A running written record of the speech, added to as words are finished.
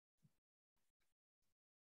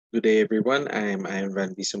Good day, everyone. I'm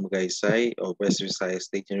Van Visumugaysay of West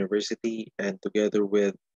Visayas State University, and together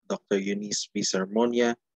with Dr. Eunice V.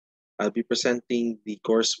 Sarmonia, I'll be presenting the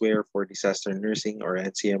courseware for disaster nursing or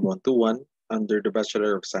NCM 121 under the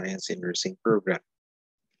Bachelor of Science in Nursing program.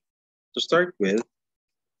 To start with,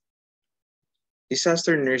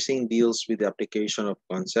 disaster nursing deals with the application of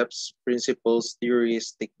concepts, principles,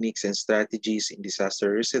 theories, techniques, and strategies in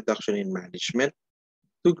disaster risk reduction and management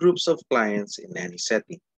to groups of clients in any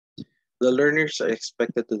setting. The learners are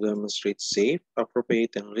expected to demonstrate safe,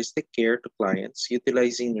 appropriate, and holistic care to clients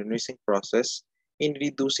utilizing the nursing process in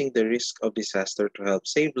reducing the risk of disaster to help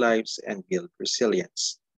save lives and build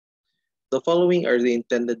resilience. The following are the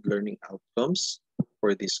intended learning outcomes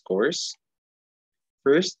for this course.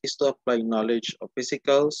 First is to apply knowledge of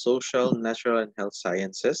physical, social, natural, and health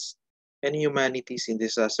sciences and humanities in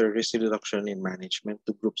disaster risk reduction and management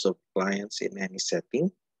to groups of clients in any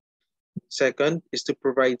setting. Second is to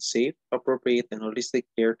provide safe, appropriate, and holistic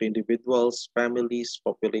care to individuals, families,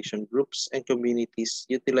 population groups, and communities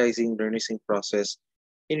utilizing the nursing process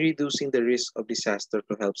in reducing the risk of disaster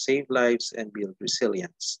to help save lives and build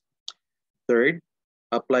resilience. Third,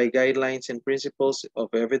 apply guidelines and principles of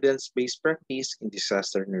evidence-based practice in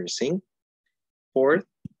disaster nursing. Fourth,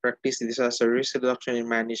 practice disaster risk reduction and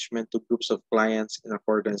management to groups of clients in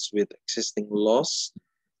accordance with existing laws,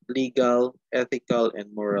 legal, ethical,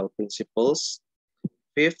 and moral principles.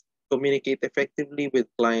 Fifth, communicate effectively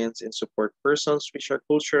with clients and support persons which are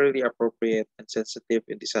culturally appropriate and sensitive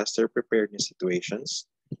in disaster preparedness situations.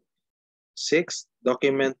 Sixth,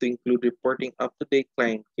 document to include reporting up-to-date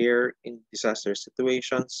client care in disaster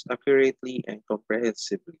situations accurately and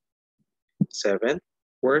comprehensively. Seventh,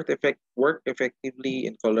 work effectively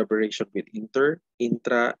in collaboration with intra,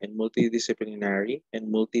 and multidisciplinary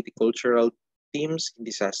and multicultural teams in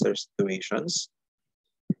disaster situations.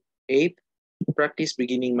 Eighth, practice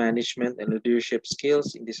beginning management and leadership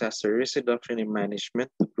skills in disaster risk reduction and management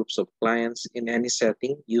to groups of clients in any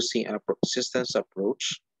setting using a systems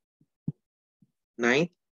approach.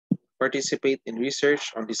 Ninth, participate in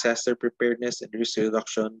research on disaster preparedness and risk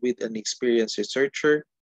reduction with an experienced researcher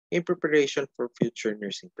in preparation for future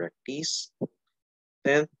nursing practice.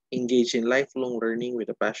 10th, engage in lifelong learning with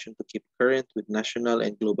a passion to keep current with national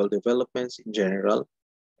and global developments in general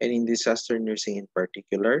and in disaster nursing in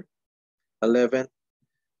particular. 11th,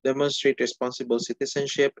 demonstrate responsible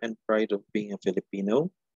citizenship and pride of being a Filipino.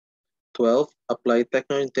 12. Apply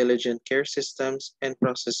techno-intelligent care systems and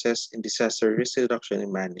processes in disaster risk reduction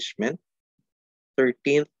and management.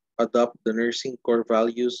 13th, adopt the nursing core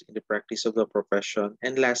values in the practice of the profession.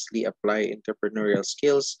 And lastly, apply entrepreneurial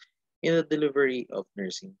skills in the delivery of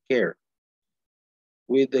nursing care.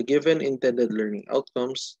 With the given intended learning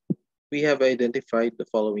outcomes, we have identified the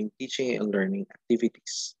following teaching and learning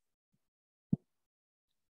activities.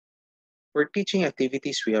 For teaching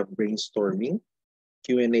activities, we have brainstorming,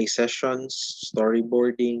 Q&A sessions,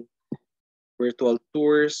 storyboarding, virtual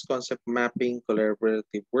tours, concept mapping,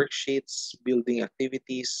 collaborative worksheets, building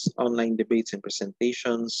activities, online debates and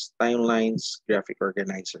presentations, timelines, graphic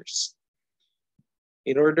organizers.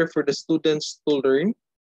 In order for the students to learn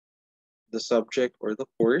the subject or the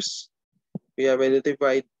course, we have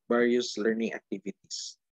identified various learning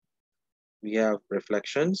activities. We have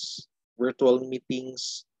reflections, virtual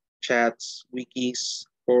meetings, chats, wikis,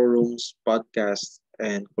 forums, podcasts,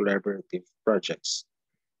 and collaborative projects.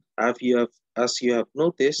 As you have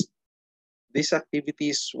noticed, these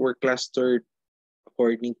activities were clustered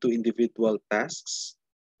according to individual tasks,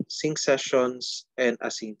 sync sessions, and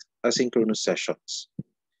asynchronous sessions.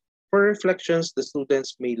 For reflections, the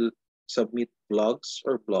students may submit blogs,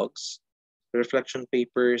 reflection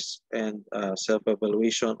papers, and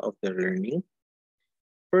self-evaluation of their learning.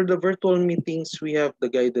 For the virtual meetings, we have the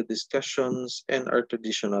guided discussions and our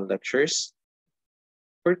traditional lectures.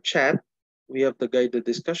 For chat, we have the guided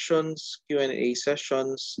discussions, Q&A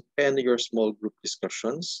sessions, and your small group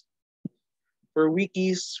discussions. For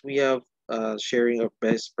wikis, we have sharing of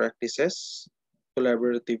best practices,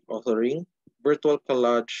 collaborative authoring, virtual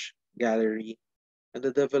collage, gallery, and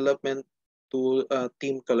the development to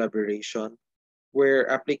team collaboration, where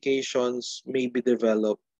applications may be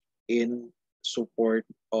developed in support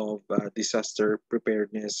of disaster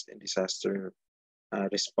preparedness and disaster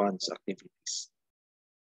response activities.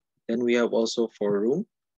 Then we have also forum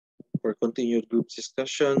for continued group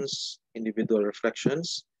discussions, individual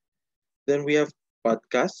reflections. Then we have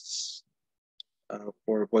podcasts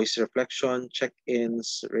for voice reflection,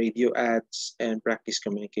 check-ins, radio ads, and practice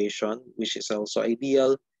communication, which is also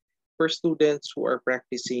ideal for students who are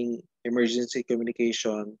practicing emergency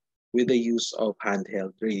communication with the use of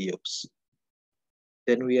handheld radios.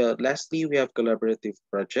 Then lastly, we have collaborative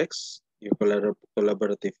projects, your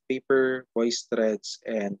collaborative paper, voice threads,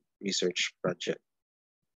 and research project.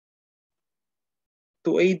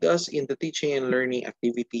 To aid us in the teaching and learning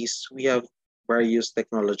activities, we have various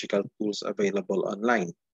technological tools available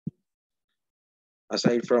online.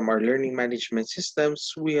 Aside from our learning management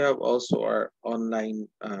systems, we have also our online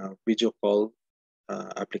video call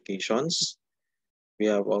applications. We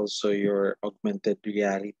have also your augmented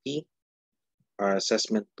reality, our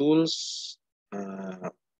assessment tools,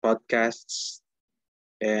 podcasts,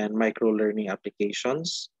 and micro-learning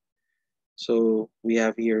applications. So we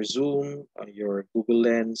have here Zoom, your Google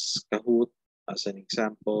Lens, Kahoot as an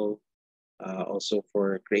example. Also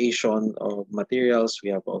for creation of materials, we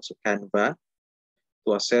have also Canva.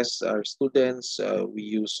 To assess our students, we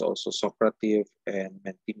use also Socrative and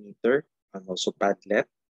Mentimeter and also Padlet.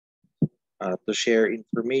 To share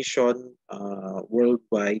information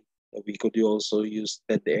worldwide, we could also use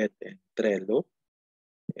TED-Ed and Trello.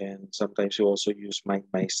 And sometimes we also use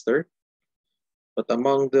MindMeister. But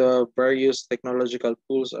among the various technological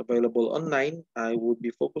tools available online, I would be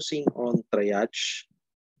focusing on Triage,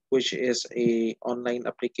 which is a online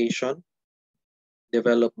application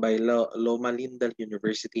developed by Loma Linda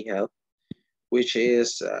University Health, which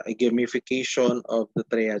is a gamification of the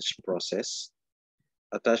triage process.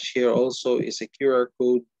 Attached here also is a QR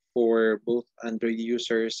code for both Android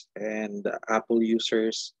users and Apple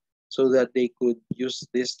users so that they could use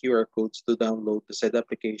these QR codes to download the said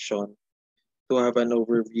application to have an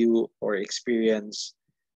overview or experience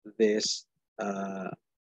this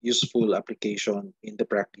useful application in the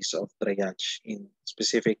practice of triage in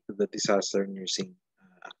specific to the disaster nursing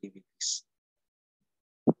activities.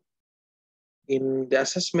 In the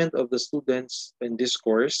assessment of the students in this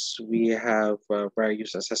course, we have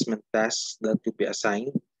various assessment tasks that could be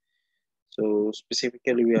assigned. So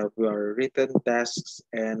specifically, we have our written tasks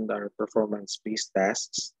and our performance-based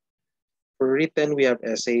tasks. For written, we have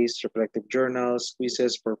essays, reflective journals,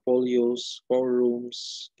 quizzes, portfolios,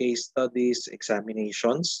 forums, case studies,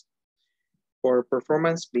 examinations. For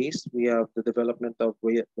performance-based, we have the development of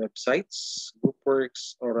websites, group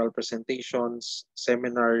works, oral presentations,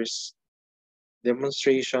 seminars,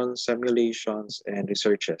 demonstrations, simulations, and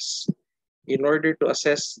researches. In order to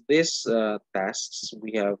assess these tasks,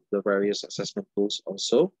 we have the various assessment tools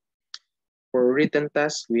also. For written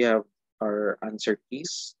tasks, we have our answer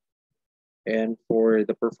keys. And for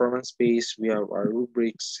the performance base, we have our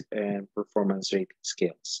rubrics and performance rating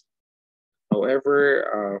scales.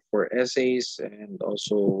 However, for essays and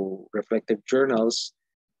also reflective journals,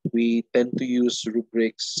 we tend to use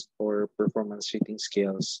rubrics or performance rating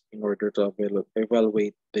scales in order to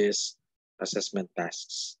evaluate these assessment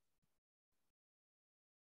tasks.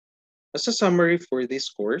 As a summary for this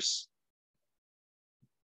course,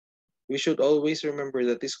 we should always remember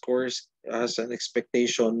that this course has an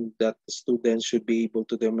expectation that the students should be able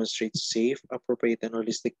to demonstrate safe, appropriate, and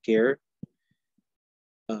holistic care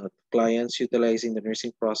to clients utilizing the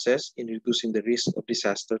nursing process in reducing the risk of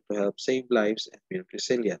disaster to help save lives and build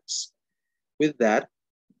resilience. With that,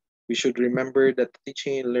 we should remember that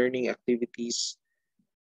teaching and learning activities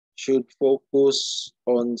should focus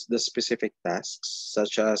on the specific tasks,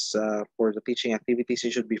 such as for the teaching activities,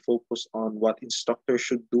 it should be focused on what instructors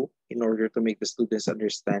should do in order to make the students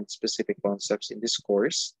understand specific concepts in this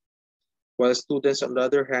course, while students, on the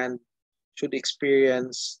other hand, should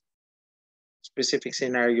experience specific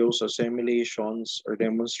scenarios or simulations or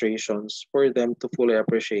demonstrations for them to fully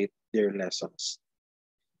appreciate their lessons.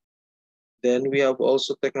 Then we have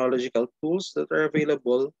also technological tools that are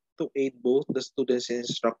available to aid both the students and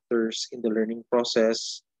instructors in the learning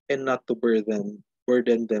process and not to burden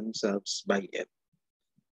themselves by it.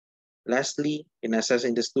 Lastly, in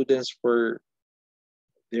assessing the students for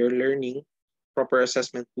their learning, proper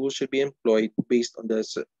assessment tools should be employed based on the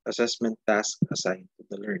assessment task assigned to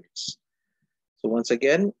the learners. So once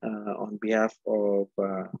again, on behalf of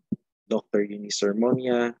Dr. Eunice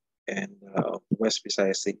Sermonia and West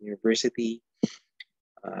Visayas State University,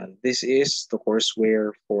 this is the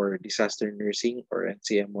courseware for disaster nursing or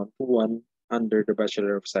NCM 121 under the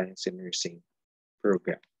Bachelor of Science in Nursing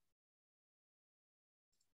program.